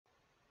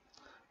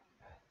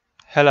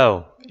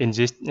Hello, in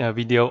this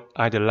video,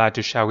 I'd like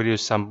to share with you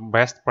some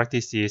best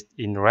practices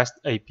in REST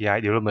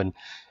API development.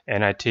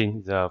 And I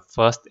think the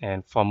first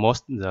and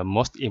foremost, the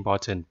most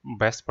important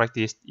best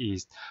practice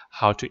is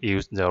how to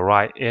use the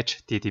right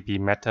HTTP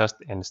methods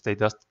and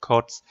status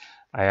codes.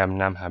 I am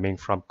Nam Haming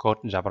from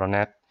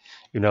code.java.net.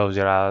 You know,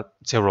 there are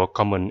several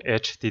common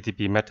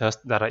HTTP methods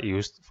that are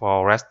used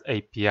for REST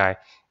API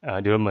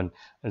development.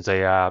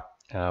 They are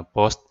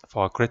post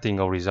for creating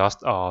a result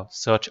or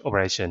search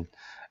operation,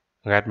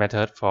 get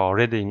method for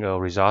reading a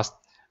result,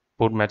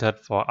 put method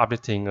for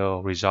updating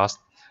a result,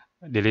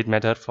 delete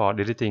method for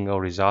deleting a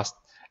result,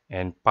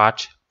 and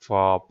patch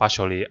for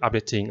partially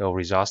updating a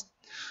result.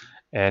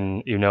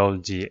 And you know,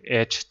 the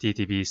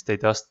HTTP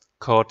status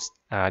codes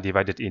are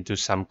divided into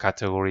some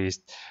categories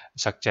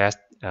such as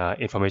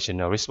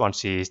informational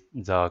responses,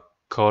 the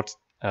codes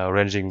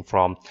ranging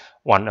from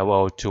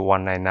 100 to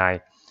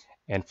 199,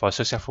 and for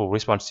successful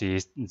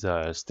responses,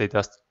 the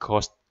status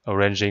codes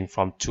ranging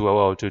from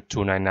 200 to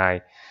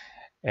 299,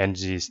 and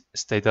the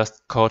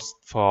status codes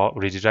for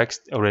redirects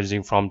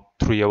ranging from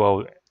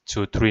 300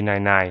 to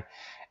 399,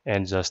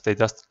 and the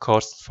status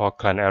codes for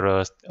client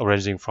errors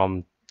ranging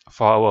from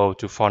 400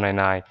 to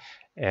 499,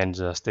 and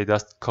the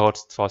status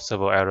codes for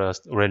server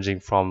errors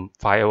ranging from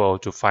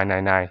 500 to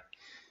 599.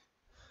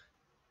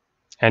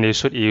 And you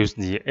should use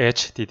the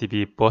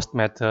HTTP post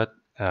method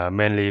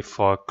mainly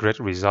for create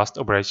result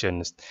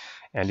operations.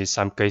 And in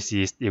some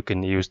cases, you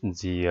can use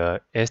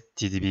the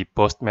HTTP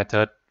post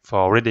method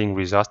for reading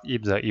results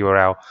if the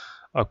URL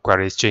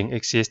query string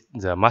exceeds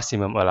the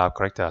maximum allowed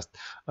characters.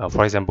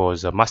 For example,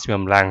 the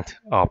maximum length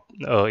of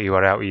a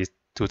URL is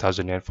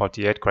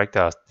 2048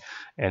 characters,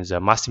 and the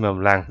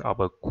maximum length of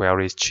a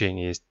query string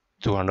is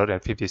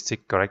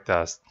 256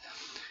 characters.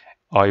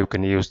 Or you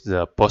can use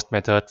the post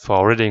method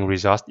for reading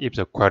results if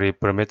the query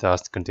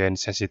parameters contain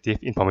sensitive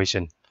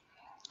information.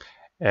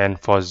 And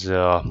for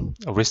the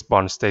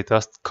response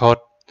status code,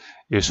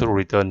 you should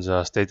return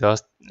the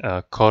status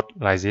code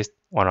like this.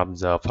 One of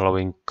the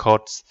following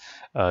codes: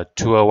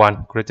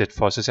 201 created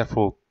for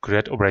successful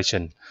create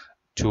operation,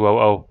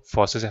 200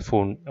 for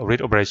successful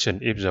read operation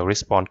if the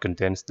response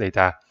contains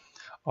data,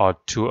 or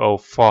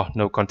 204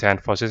 no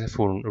content for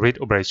successful read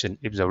operation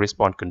if the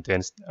response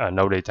contains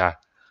no data.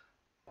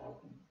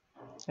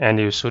 And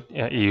you should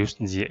use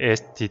the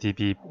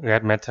HTTP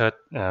GET method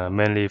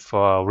mainly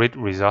for read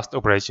result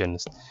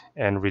operations,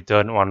 and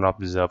return one of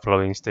the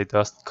following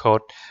status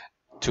code: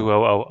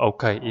 200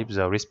 OK if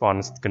the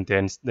response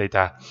contains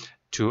data,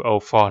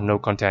 204 no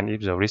content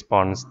if the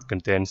response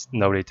contains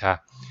no data.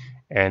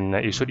 And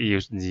you should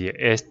use the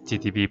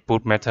HTTP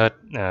put method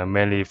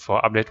mainly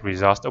for update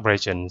result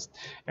operations,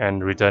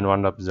 and return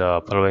one of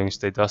the following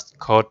status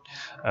code: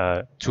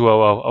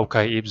 200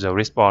 OK if the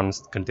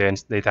response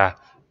contains data,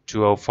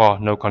 204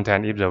 no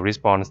content if the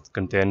response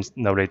contains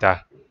no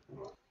data.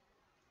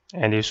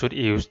 And you should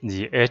use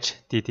the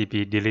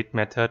HTTP delete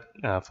method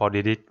for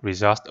delete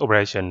result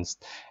operations,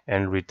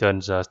 and return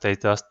the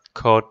status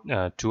code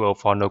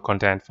 204 no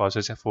content for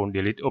successful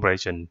delete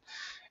operation.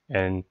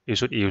 And you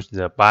should use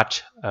the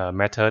batch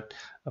method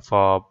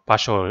for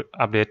partial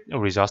update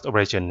result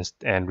operations,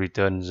 and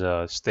return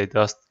the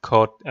status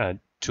code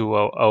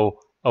 200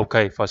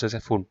 OK for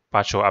successful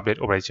partial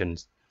update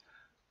operations.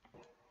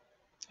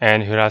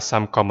 And here are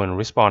some common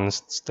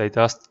response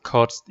status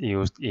codes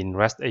used in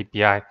REST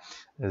API.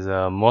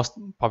 The most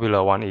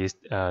popular one is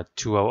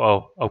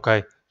 200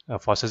 OK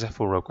for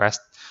successful request,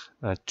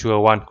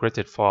 201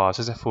 created for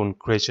successful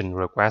creation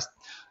request,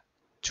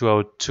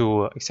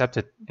 202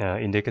 accepted,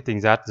 indicating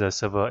that the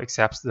server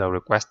accepts the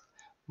request,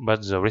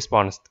 but the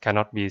response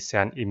cannot be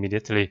sent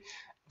immediately,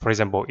 for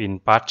example in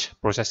batch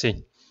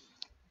processing.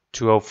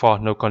 204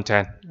 no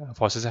content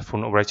for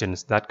successful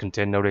operations that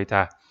contain no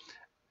data.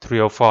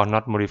 304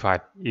 not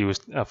modified,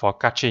 used for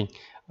caching,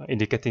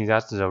 indicating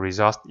that the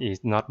result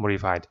is not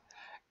modified.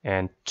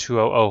 And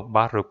 200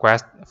 batch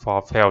request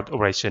for failed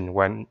operation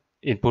when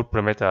input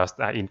parameters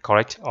are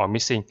incorrect or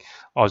missing,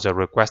 or the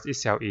request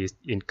itself is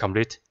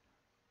incomplete.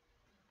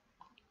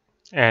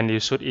 And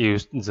you should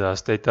use the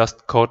status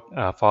code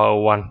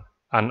 401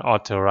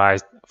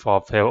 unauthorized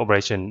for failed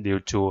operation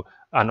due to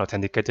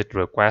unauthenticated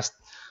request,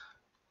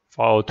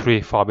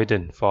 403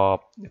 forbidden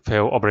for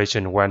failed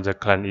operation when the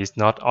client is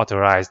not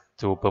authorized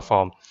to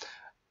perform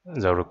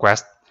the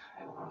request,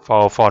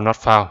 404 not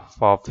found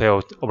for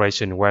failed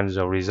operation when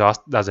the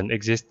result doesn't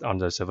exist on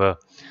the server,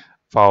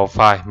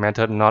 405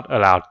 method not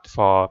allowed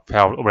for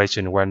failed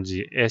operation when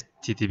the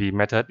HTTP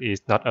method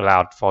is not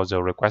allowed for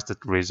the requested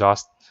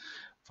result,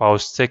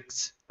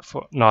 406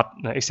 not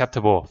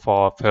acceptable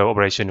for failed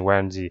operation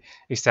when the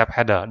accept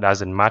header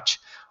doesn't match,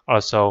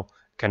 also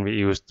can be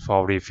used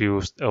for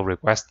refuse a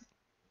request.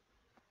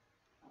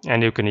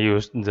 And you can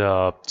use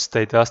the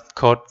status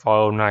code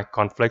 409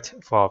 conflict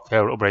for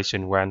failed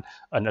operation when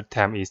an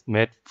attempt is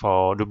made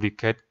for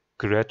duplicate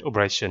create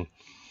operation,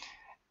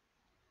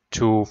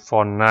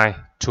 249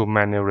 to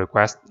manual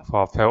request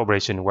for failed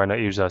operation when a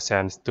user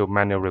sends to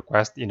manual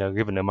request in a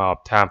given amount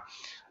of time.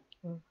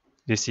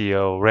 This is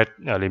a rate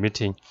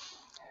limiting.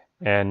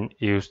 and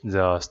use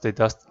the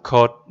status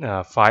code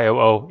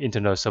 500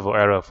 internal server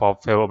error for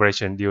failed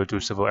operation due to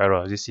server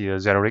error. This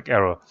is a generic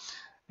error.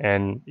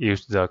 And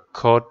use the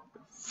code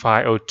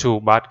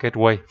 502 bad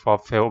gateway for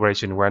failed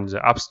operation when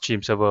the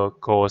upstream server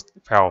calls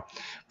fail.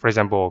 For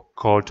example,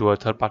 call to a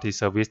third-party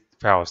service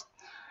fails.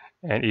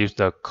 And use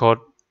the code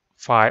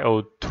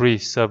 503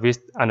 service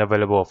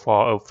unavailable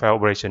for a failed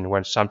operation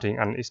when something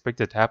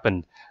unexpected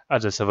happened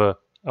at the server.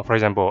 For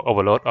example,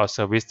 overload or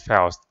service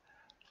fails.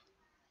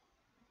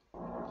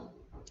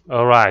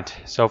 Alright,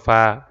 so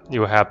far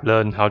you have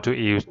learned how to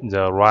use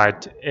the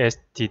right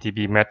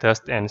HTTP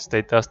methods and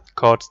status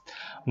codes.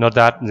 Note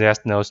that there's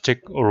no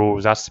strict rule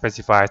that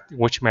specifies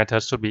which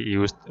method should be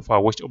used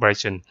for which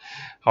operation.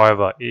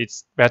 However,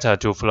 it's better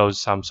to follow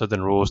some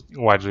certain rules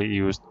widely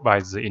used by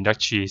the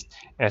industry,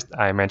 as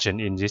I mentioned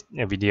in this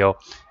video,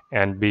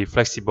 and be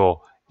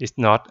flexible. It's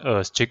not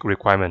a strict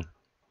requirement.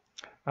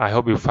 I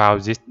hope you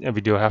found this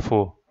video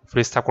helpful.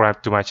 Please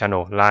subscribe to my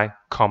channel, like,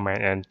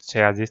 comment, and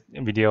share this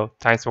video.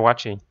 Thanks for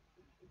watching.